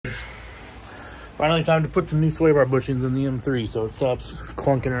Finally time to put some new sway bar bushings in the M3 so it stops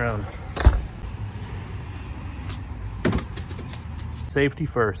clunking around. Safety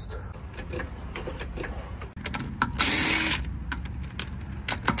first.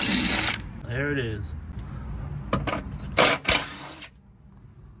 There it is.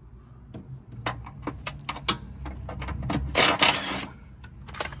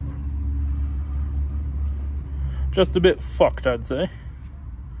 Just a bit fucked, I'd say.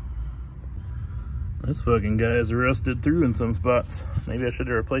 This fucking guy is rusted through in some spots. Maybe I should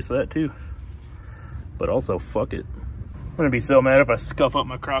have replaced that too. But also, fuck it. I'm gonna be so mad if I scuff up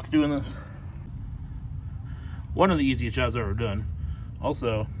my Crocs doing this. One of the easiest jobs I've ever done.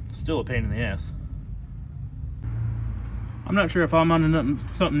 Also, still a pain in the ass. I'm not sure if I'm on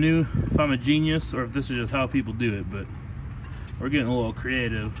something new, if I'm a genius, or if this is just how people do it, but we're getting a little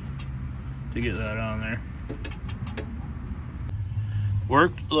creative to get that on there.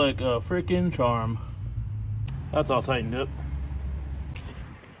 Worked like a freaking charm. That's all tightened up.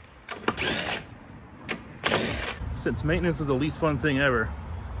 Since maintenance is the least fun thing ever,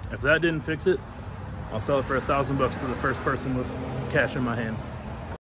 if that didn't fix it, I'll sell it for $1,000 to the first person with cash in my hand.